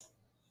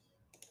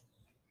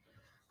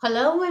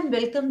Hello and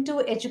welcome to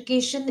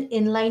Education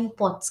Inline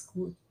Pod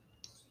School.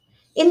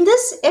 In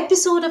this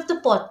episode of the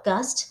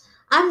podcast,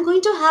 I'm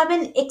going to have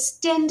an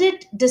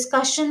extended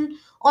discussion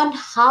on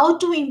how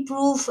to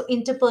improve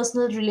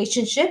interpersonal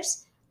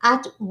relationships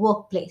at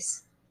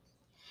workplace.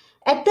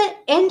 At the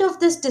end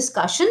of this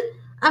discussion,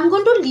 I'm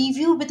going to leave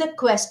you with a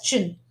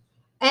question,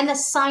 an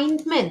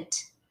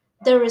assignment,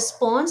 the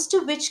response to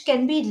which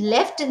can be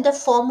left in the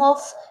form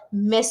of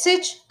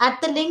message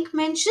at the link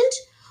mentioned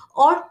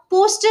or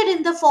posted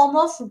in the form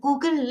of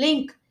Google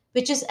link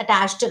which is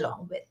attached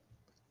along with.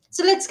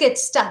 So let's get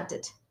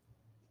started.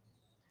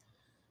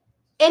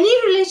 Any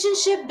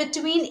relationship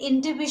between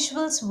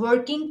individuals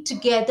working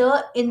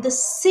together in the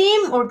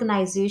same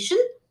organization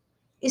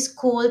is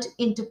called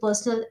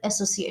interpersonal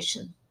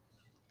association.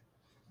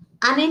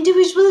 An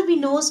individual we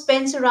know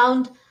spends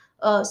around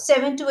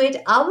 7 to 8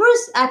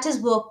 hours at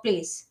his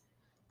workplace,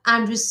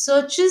 and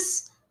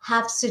researchers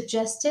have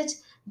suggested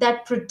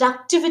that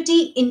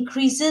productivity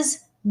increases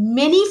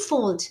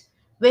manyfold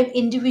when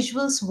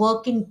individuals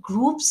work in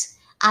groups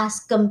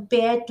as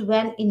compared to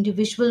an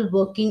individual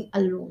working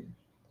alone.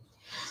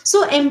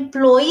 So,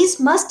 employees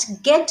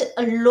must get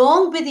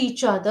along with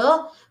each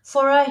other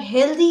for a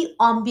healthy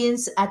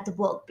ambience at the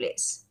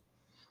workplace.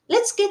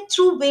 Let's get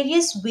through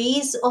various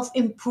ways of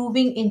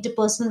improving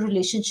interpersonal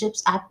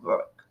relationships at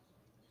work.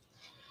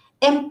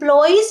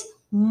 Employees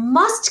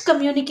must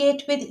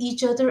communicate with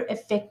each other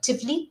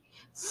effectively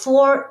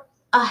for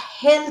a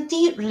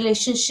healthy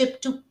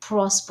relationship to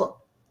prosper.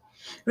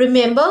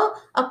 Remember,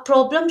 a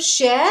problem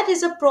shared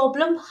is a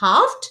problem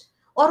halved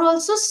or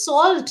also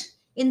solved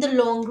in the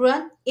long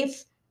run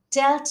if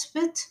dealt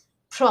with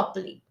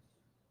properly.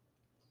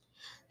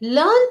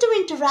 Learn to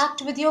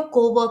interact with your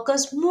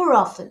coworkers more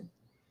often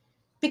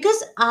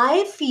because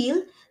I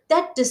feel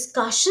that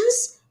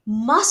discussions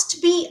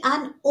must be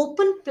an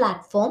open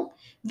platform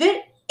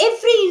where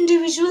every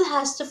individual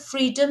has the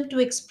freedom to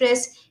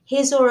express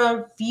his or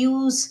her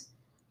views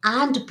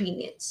and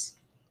opinions.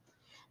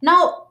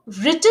 Now,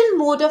 written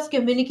mode of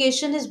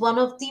communication is one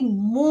of the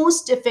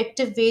most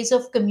effective ways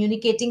of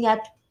communicating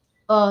at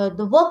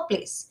the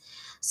workplace,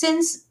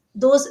 since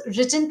those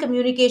written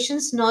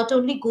communications not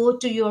only go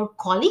to your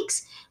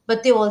colleagues,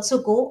 but they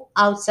also go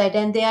outside,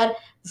 and they are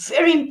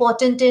very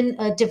important in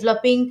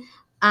developing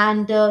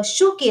and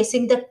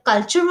showcasing the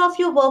culture of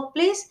your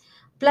workplace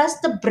plus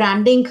the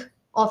branding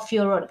of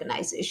your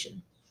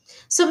organization.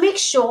 So make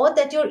sure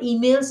that your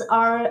emails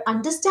are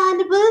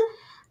understandable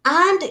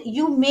and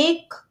you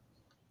make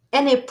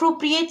an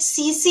appropriate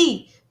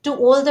CC to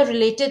all the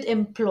related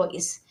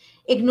employees.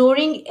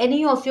 Ignoring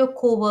any of your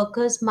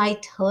coworkers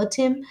might hurt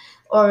him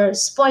or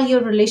spoil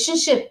your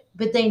relationship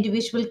with the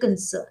individual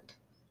concerned.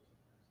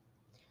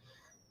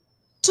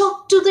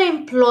 Talk to the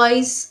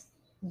employees,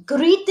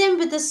 greet them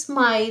with a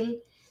smile,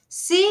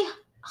 say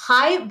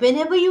hi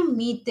whenever you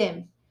meet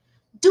them.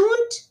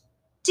 Don't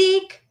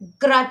take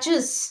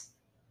grudges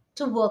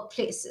to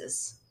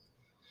workplaces.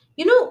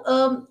 You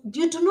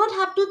do not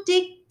have to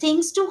take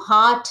things to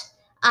heart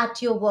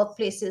at your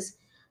workplaces.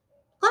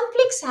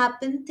 Conflicts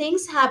happen,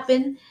 things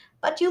happen,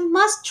 but you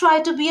must try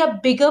to be a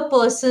bigger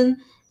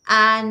person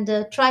and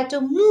try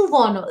to move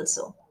on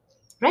also,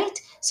 right?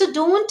 So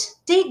don't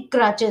take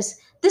grudges.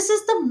 This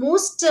is the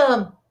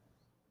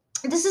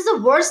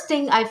worst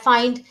thing I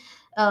find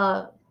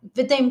uh,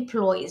 with the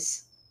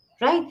employees,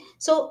 right?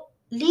 So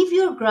leave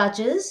your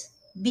grudges,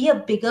 be a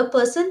bigger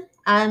person.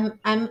 I'm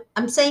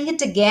saying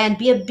it again,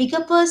 be a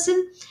bigger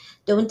person.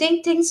 Don't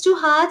take things too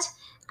hard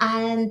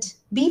and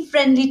be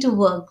friendly to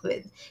work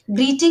with.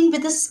 Greeting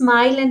with a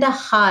smile and a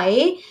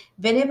hi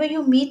whenever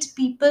you meet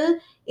people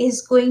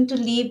is going to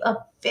leave a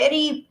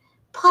very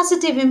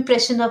positive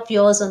impression of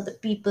yours on the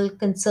people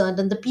concerned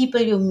and the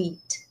people you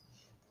meet.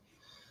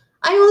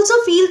 I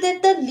also feel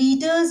that the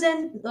leaders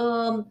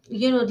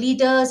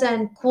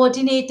and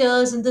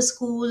coordinators in the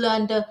school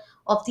and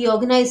of the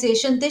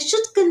organization, they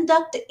should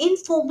conduct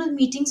informal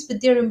meetings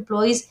with their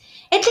employees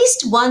at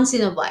least once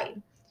in a while.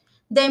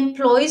 The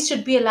employees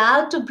should be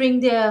allowed to bring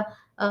their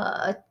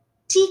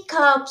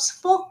teacups,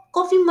 for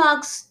coffee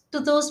mugs to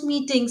those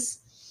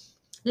meetings.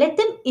 Let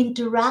them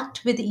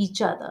interact with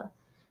each other.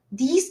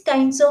 These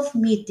kinds of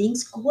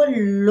meetings go a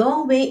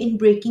long way in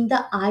breaking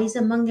the ice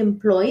among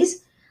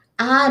employees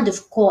and,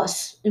 of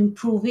course,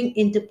 improving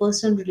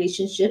interpersonal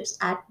relationships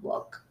at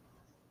work.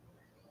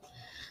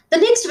 The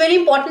next very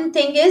important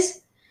thing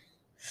is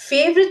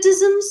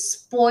favoritism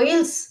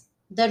spoils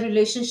the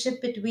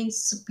relationship between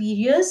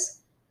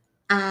superiors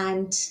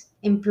and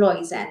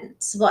employees and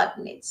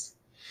subordinates.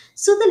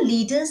 So the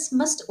leaders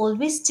must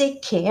always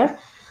take care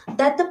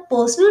that the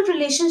personal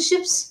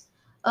relationships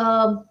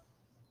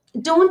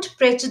don't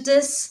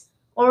prejudice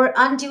or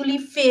unduly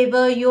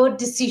favor your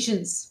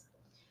decisions.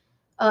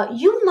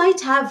 You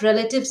might have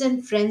relatives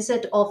and friends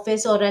at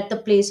office or at the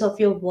place of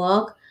your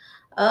work,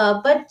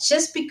 but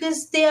just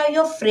because they are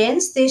your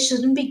friends, they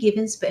shouldn't be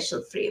given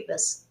special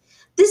favors.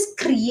 This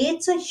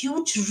creates a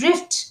huge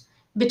rift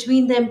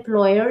between the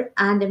employer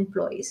and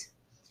employees.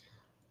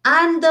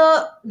 And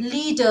the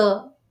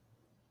leader,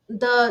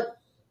 the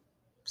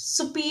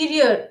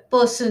superior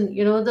person,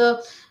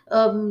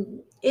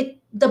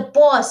 the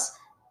boss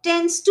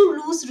tends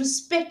to lose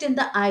respect in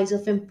the eyes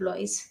of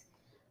employees,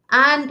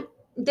 and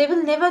they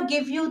will never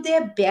give you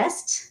their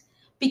best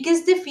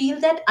because they feel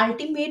that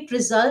ultimate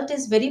result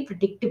is very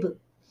predictable.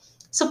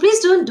 So please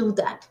don't do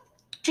that.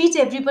 Treat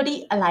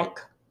everybody alike.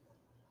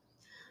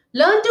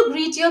 Learn to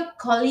greet your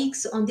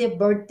colleagues on their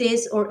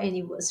birthdays or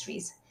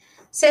anniversaries.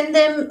 Send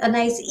them a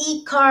nice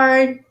e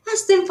card,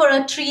 ask them for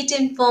a treat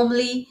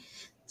informally.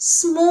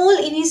 Small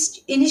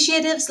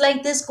initiatives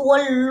like this go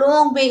a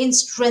long way in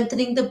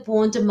strengthening the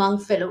bond among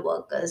fellow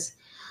workers.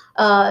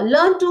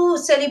 Learn to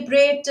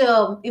celebrate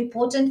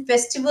important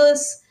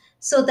festivals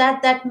so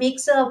that that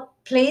makes a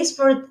place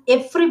for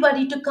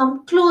everybody to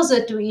come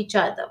closer to each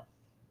other.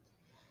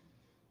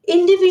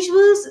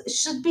 Individuals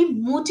should be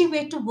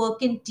motivated to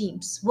work in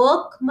teams.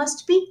 Work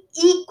must be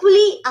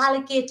equally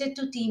allocated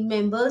to team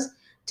members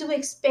to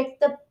expect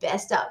the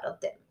best out of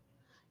them.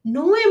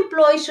 No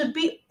employee should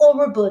be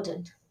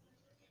overburdened.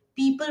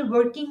 People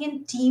working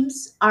in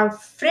teams are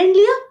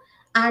friendlier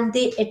and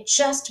they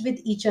adjust with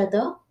each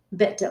other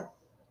better.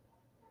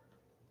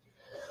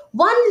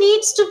 One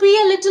needs to be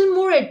a little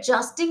more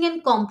adjusting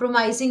and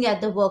compromising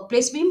at the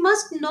workplace. We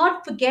must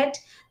not forget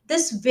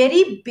this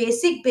very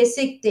basic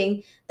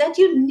thing that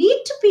you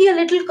need to be a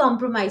little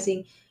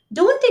compromising.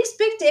 Don't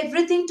expect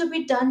everything to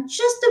be done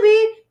just the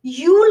way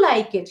you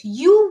like it,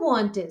 you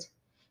want it.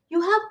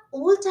 You have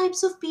all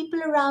types of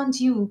people around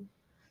you.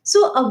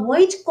 So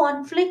avoid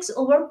conflicts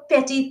over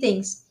petty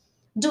things.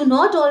 Do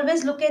not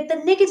always look at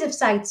the negative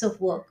sides of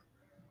work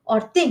or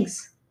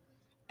things.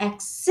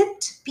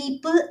 Accept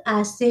people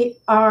as they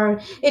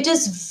are. It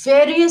is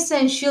very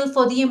essential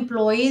for the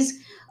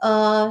employees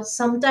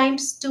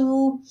sometimes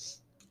to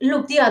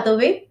look the other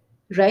way,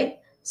 right?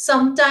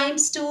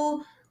 Sometimes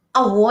to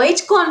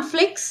avoid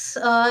conflicts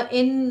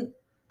in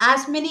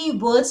as many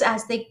words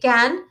as they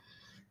can,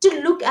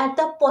 to look at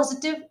the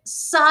positive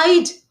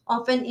side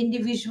of an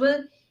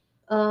individual,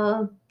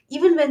 uh,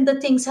 even when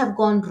the things have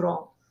gone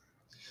wrong.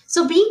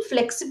 So being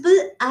flexible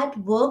at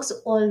works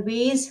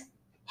always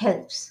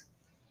helps.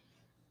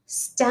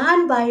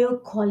 Stand by your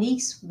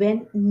colleagues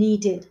when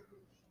needed.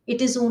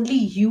 It is only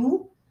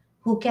you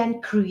who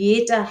can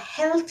create a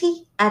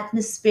healthy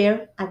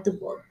atmosphere at the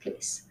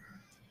workplace.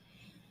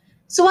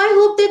 So, I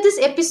hope that this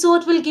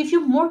episode will give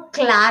you more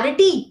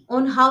clarity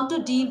on how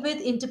to deal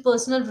with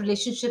interpersonal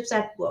relationships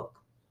at work.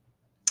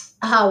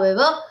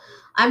 However,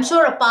 I'm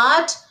sure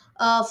apart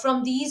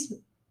from these,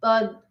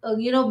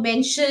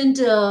 mentioned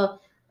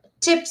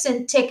tips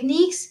and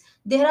techniques,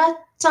 there are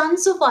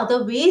tons of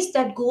other ways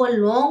that go a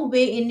long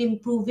way in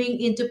improving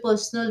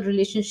interpersonal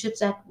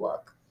relationships at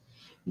work.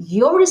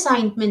 Your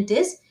assignment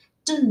is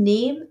to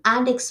name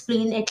and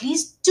explain at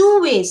least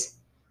two ways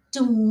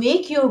to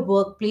make your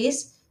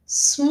workplace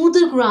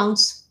smoother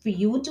grounds for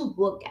you to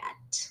work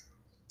at.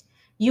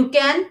 You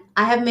can,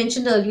 I have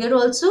mentioned earlier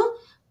also,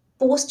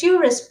 post your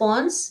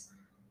response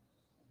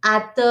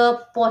at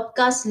the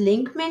podcast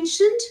link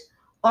mentioned,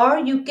 or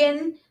you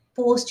can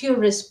post your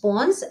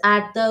response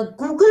at the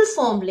Google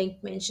form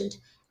link mentioned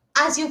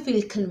as you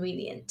feel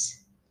convenient.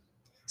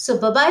 So,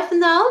 bye bye for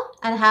now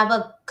and have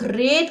a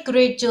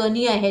great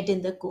journey ahead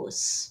in the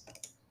course.